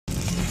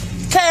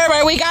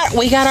right,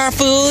 we got our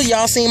food.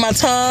 Y'all seen my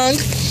tongue?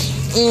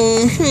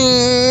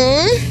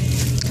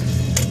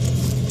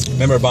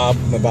 Remember Bob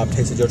when Bob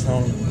tasted your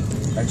tongue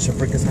at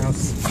Shabrika's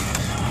house?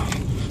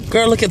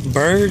 Girl, look at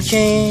Burger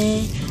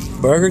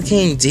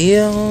King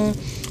deal.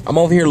 I'm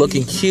over here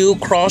looking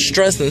cute,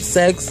 cross-dressed and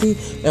sexy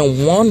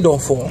and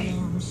wonderful. Oh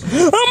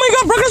my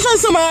God, Brooklyn's trying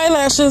to sell my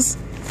eyelashes.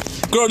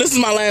 Girl, this is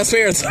my last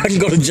fare so I can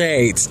go to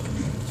Jade's.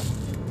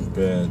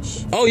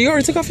 Bitch. Oh, you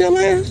already took off your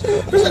lashes?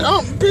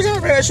 Oh, bitch, I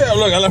ran that shit.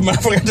 Look, I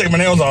forgot to take my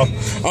nails off.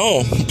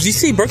 Oh, do you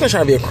see Brooklyn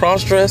trying to be a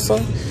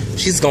cross-dresser?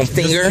 She's gonna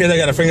finger. They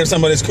got to finger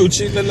somebody's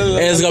coochie. And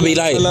it's gonna be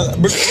like...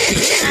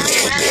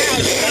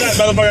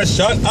 Motherfucker,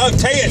 shut up.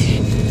 Take it.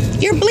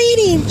 You're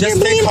bleeding. Just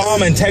stay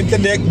calm and take the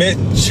dick,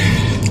 bitch.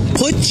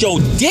 Put your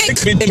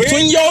dick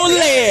between your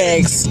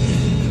legs.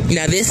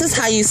 Now this is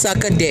how you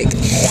suck a dick.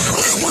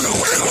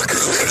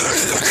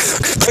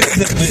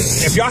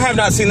 If y'all have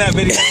not seen that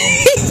video,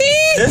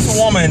 this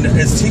woman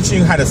is teaching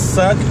you how to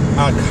suck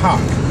a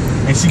cock.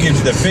 And she gives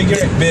you the figure,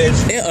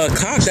 bitch. A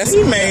cock? That's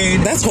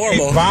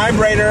horrible. A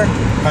vibrator,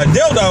 a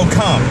dildo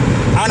come.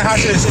 I don't know how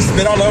she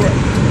spit all over.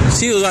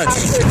 She was like,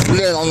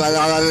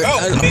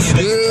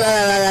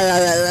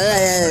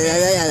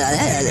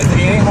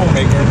 He ain't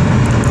homemaker.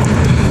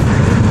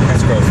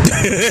 That's gross.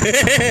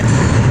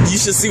 You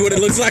should see what it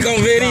looks like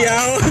on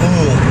video.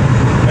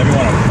 Maybe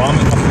want to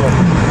vomit.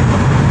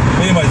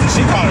 Anyway,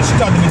 she taught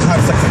me how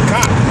to suck a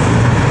cock.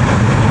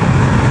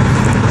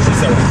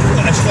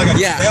 She's like a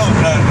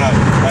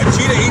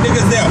cheetah eating a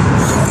gazelle.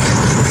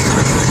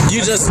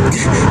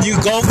 You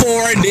go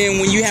for it, then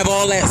when you have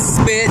all that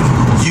spit,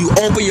 you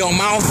open your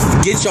mouth,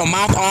 get your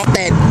mouth off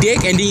that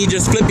dick, and then you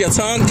just flip your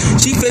tongue.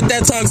 She flipped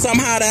that tongue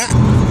somehow I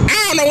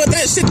don't know what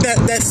that shit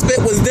that spit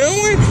was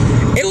doing.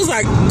 It was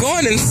like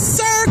going in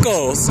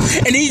circles.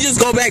 And then you just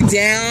go back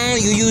down,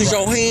 you use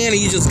your hand,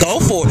 and you just go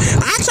for it.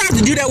 I tried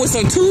to do that with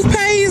some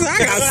toothpaste.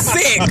 I got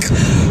sick.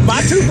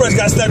 My toothbrush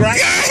got stuck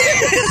right.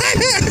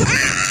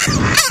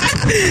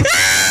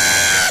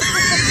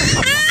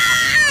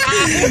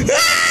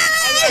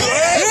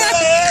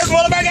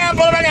 Pull it back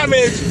out,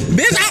 bitch.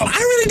 Bitch, I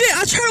really did.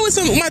 I tried it with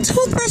my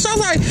toothbrush. I was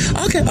like,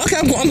 okay,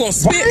 I'm going to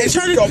spit and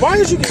try to... Why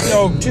did you get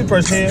your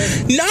toothbrush hand?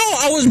 No,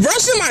 I was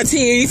brushing my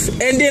teeth,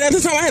 and then at the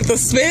time I had to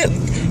spit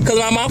because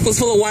my mouth was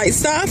full of white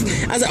stuff.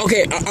 I was like,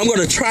 okay, I'm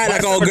going to try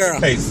like old girl.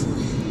 Toothpaste?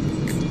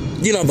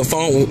 You know, the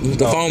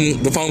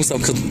foam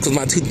stuff because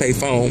my toothpaste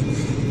foam.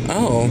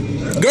 Oh.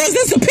 Girls,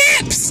 this the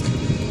Pips!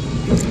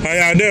 How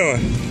y'all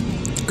doing?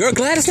 Girl,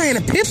 glad it's not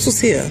the Pips was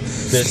here.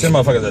 Bitch, them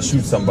motherfuckers that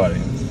shoot somebody.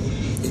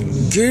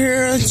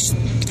 Girl,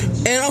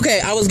 and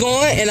okay, I was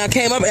going and I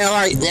came up and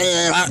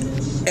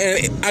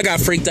I got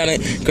freaked out.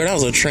 Girl, that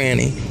was a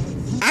tranny.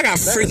 I got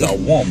freaked out. A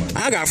woman.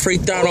 I got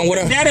freaked out on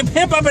whatever. Daddy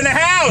Pimp up in the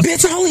house.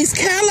 Bitch, all these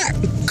Cadillac.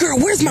 Girl,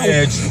 where's my?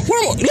 Look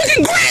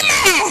at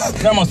Grandma.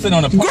 Grandma sitting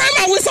on the porch.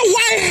 Grandma with some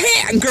white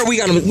hair. Girl, we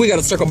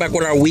gotta circle back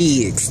with our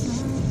wigs.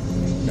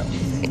 No.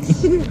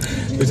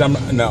 Bitch,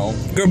 no.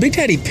 Girl, Big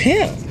Daddy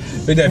Pimp.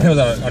 Big Daddy Pimp's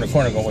on the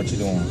corner going, what you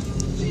doing?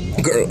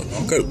 Girl,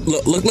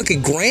 look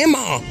at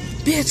Grandma.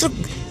 Bitch,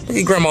 look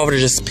at Grandma over there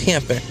just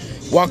pimping,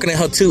 walking in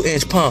her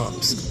 2-inch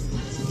pumps.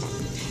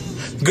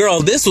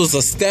 Girl, this was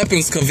a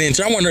stepping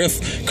convention. I wonder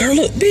if, girl,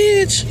 look,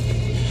 bitch.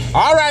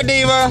 All right,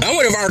 Diva. I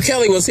wonder if R.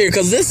 Kelly was here,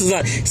 because this is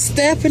like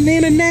stepping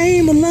in the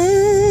name of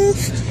love.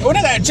 What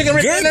is that, chicken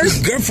dinners?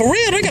 Girl, for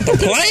real, they got the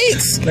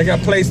plates. They got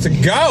places to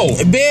go.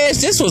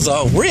 Bitch, this was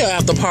a real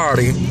after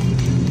party.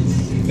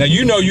 Now,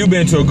 you know you've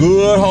been to a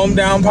good home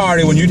down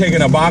party when you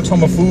taking a box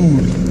home of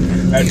food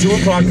at 2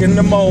 o'clock in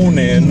the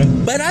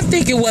morning. But I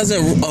think it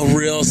wasn't a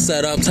real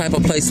setup type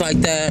of place like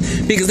that,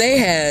 because they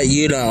had,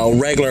 you know,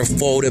 regular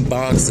folded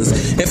boxes.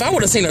 If I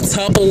would have seen a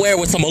Tupperware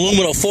with some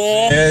aluminum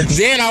foil,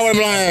 then I would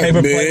have been like,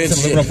 paper plates,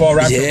 aluminum foil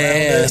wrapped around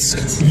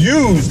it.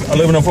 Used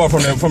aluminum foil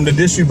from the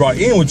dish you brought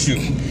in with you.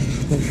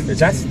 Bitch,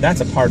 that's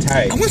a party.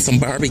 I want some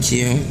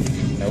barbecue.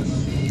 Nope.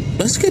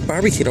 Let's get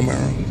barbecue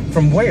tomorrow.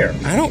 From where?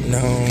 I don't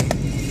know.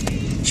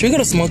 Should we go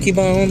to Smoky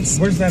Bones?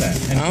 Where's that at?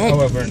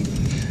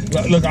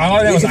 Look, all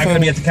I know is I'm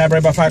gonna be at the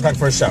cabaret by 5 o'clock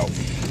for a show.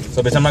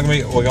 So, bitch, I'm not gonna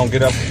be. We're gonna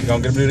get up. We're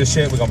gonna get up and do this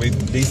shit. We're gonna be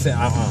decent.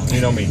 You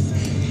know me.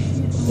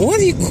 What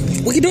are you?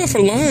 We can do it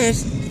for lunch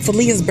for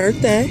Leah's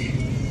birthday.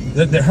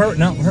 Her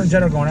and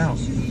Jed are going out.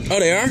 Oh,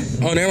 they are.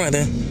 Oh, they're right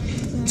there.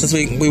 Since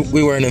we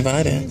weren't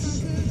invited.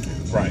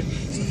 Right.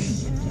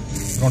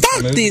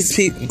 Fuck these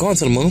people going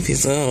to the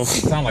movies. Oh,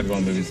 sound like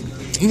going to movies.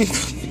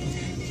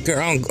 Girl,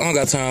 I don't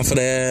got time for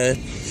that.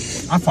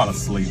 I fall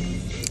asleep.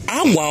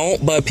 I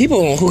won't, but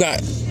people who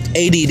got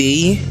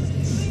ADD,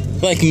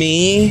 like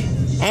me,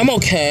 I'm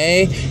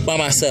okay by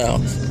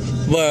myself.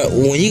 But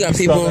when you got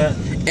people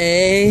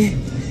A-D-D-D-D.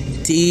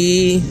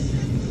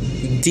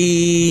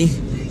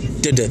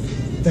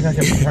 Think I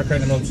can park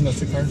right in those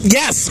 2 cars?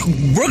 Yes!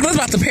 Brooklyn's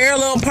about to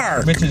parallel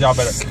park. Bitches, y'all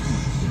better.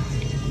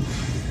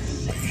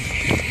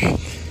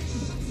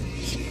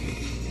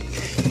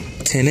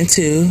 10 and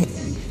 2.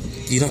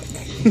 You don't.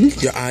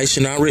 Your eyes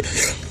should not read.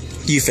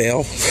 You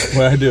fail.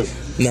 What I do?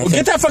 Nothing. Well,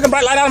 get that fucking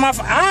bright light out of my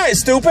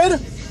eyes, stupid.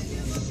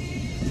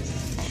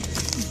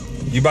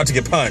 You about to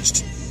get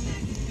punched.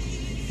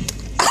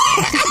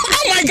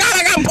 Oh my god,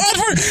 I got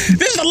buffer.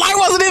 Bitch, the light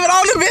wasn't even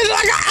on the bitch.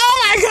 I got, oh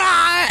my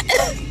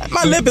god.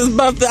 My lip is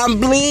buffed. I'm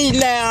bleeding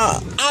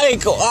now. I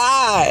ain't go.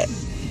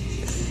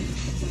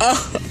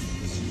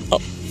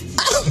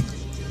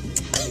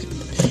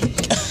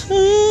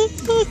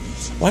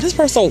 Why this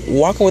person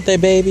walking with their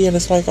baby and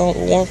it's like on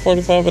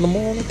 1:45 in the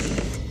morning?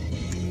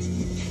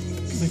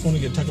 They want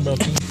to get Taco Bell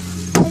too.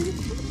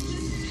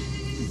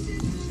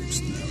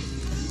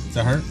 Does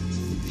that hurt?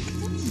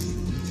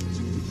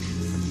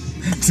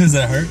 Does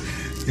that hurt?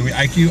 Can we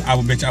IQ? I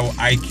will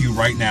IQ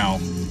right now.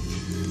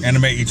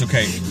 Anime, eat your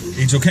cake.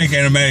 Eat your cake,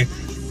 anime.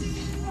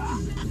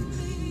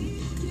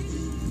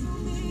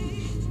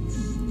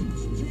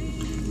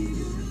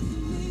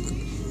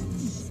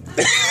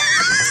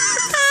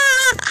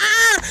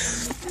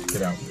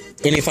 Get out.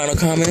 Any final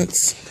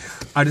comments?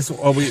 I just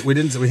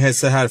we had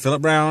said hi to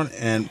Philip Brown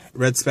and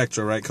Red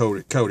Spectra, right?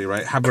 Cody,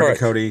 right? Happy birthday,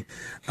 Cody.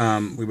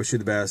 We wish you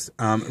the best.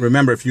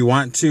 Remember, if you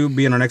want to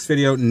be in our next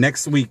video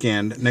next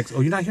weekend,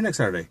 you're not here next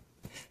Saturday.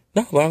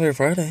 No, but I'm here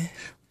Friday.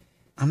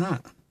 I'm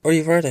not. Or are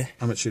you Friday?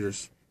 I'm at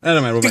Shooters. I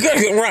don't know.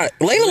 Right.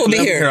 Layla will be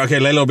here. Okay,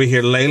 Layla will be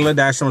here. Layla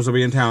Dash Summers will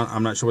be in town.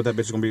 I'm not sure what that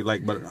bitch is gonna be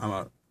like, but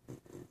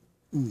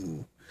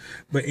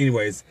But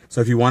anyways,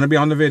 so if you want to be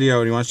on the video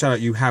and you want to shout out,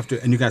 you have to.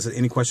 And you guys have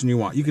any question you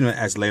want, you can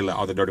ask Layla,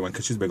 all the dirty one,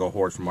 because she's a big old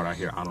whore from what I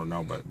hear. I don't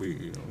know, but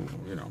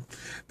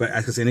But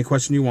ask us any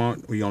question you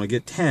want. We only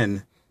get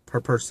 10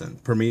 per person,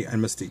 per me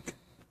and Mystique.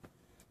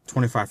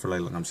 25 for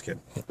Layla. No, I'm just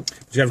kidding.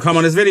 But you have to come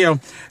on this video.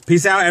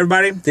 Peace out,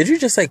 everybody. Did you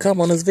just say come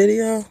on this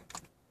video?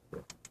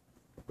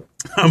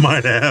 I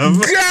might have.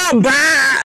 Goodbye.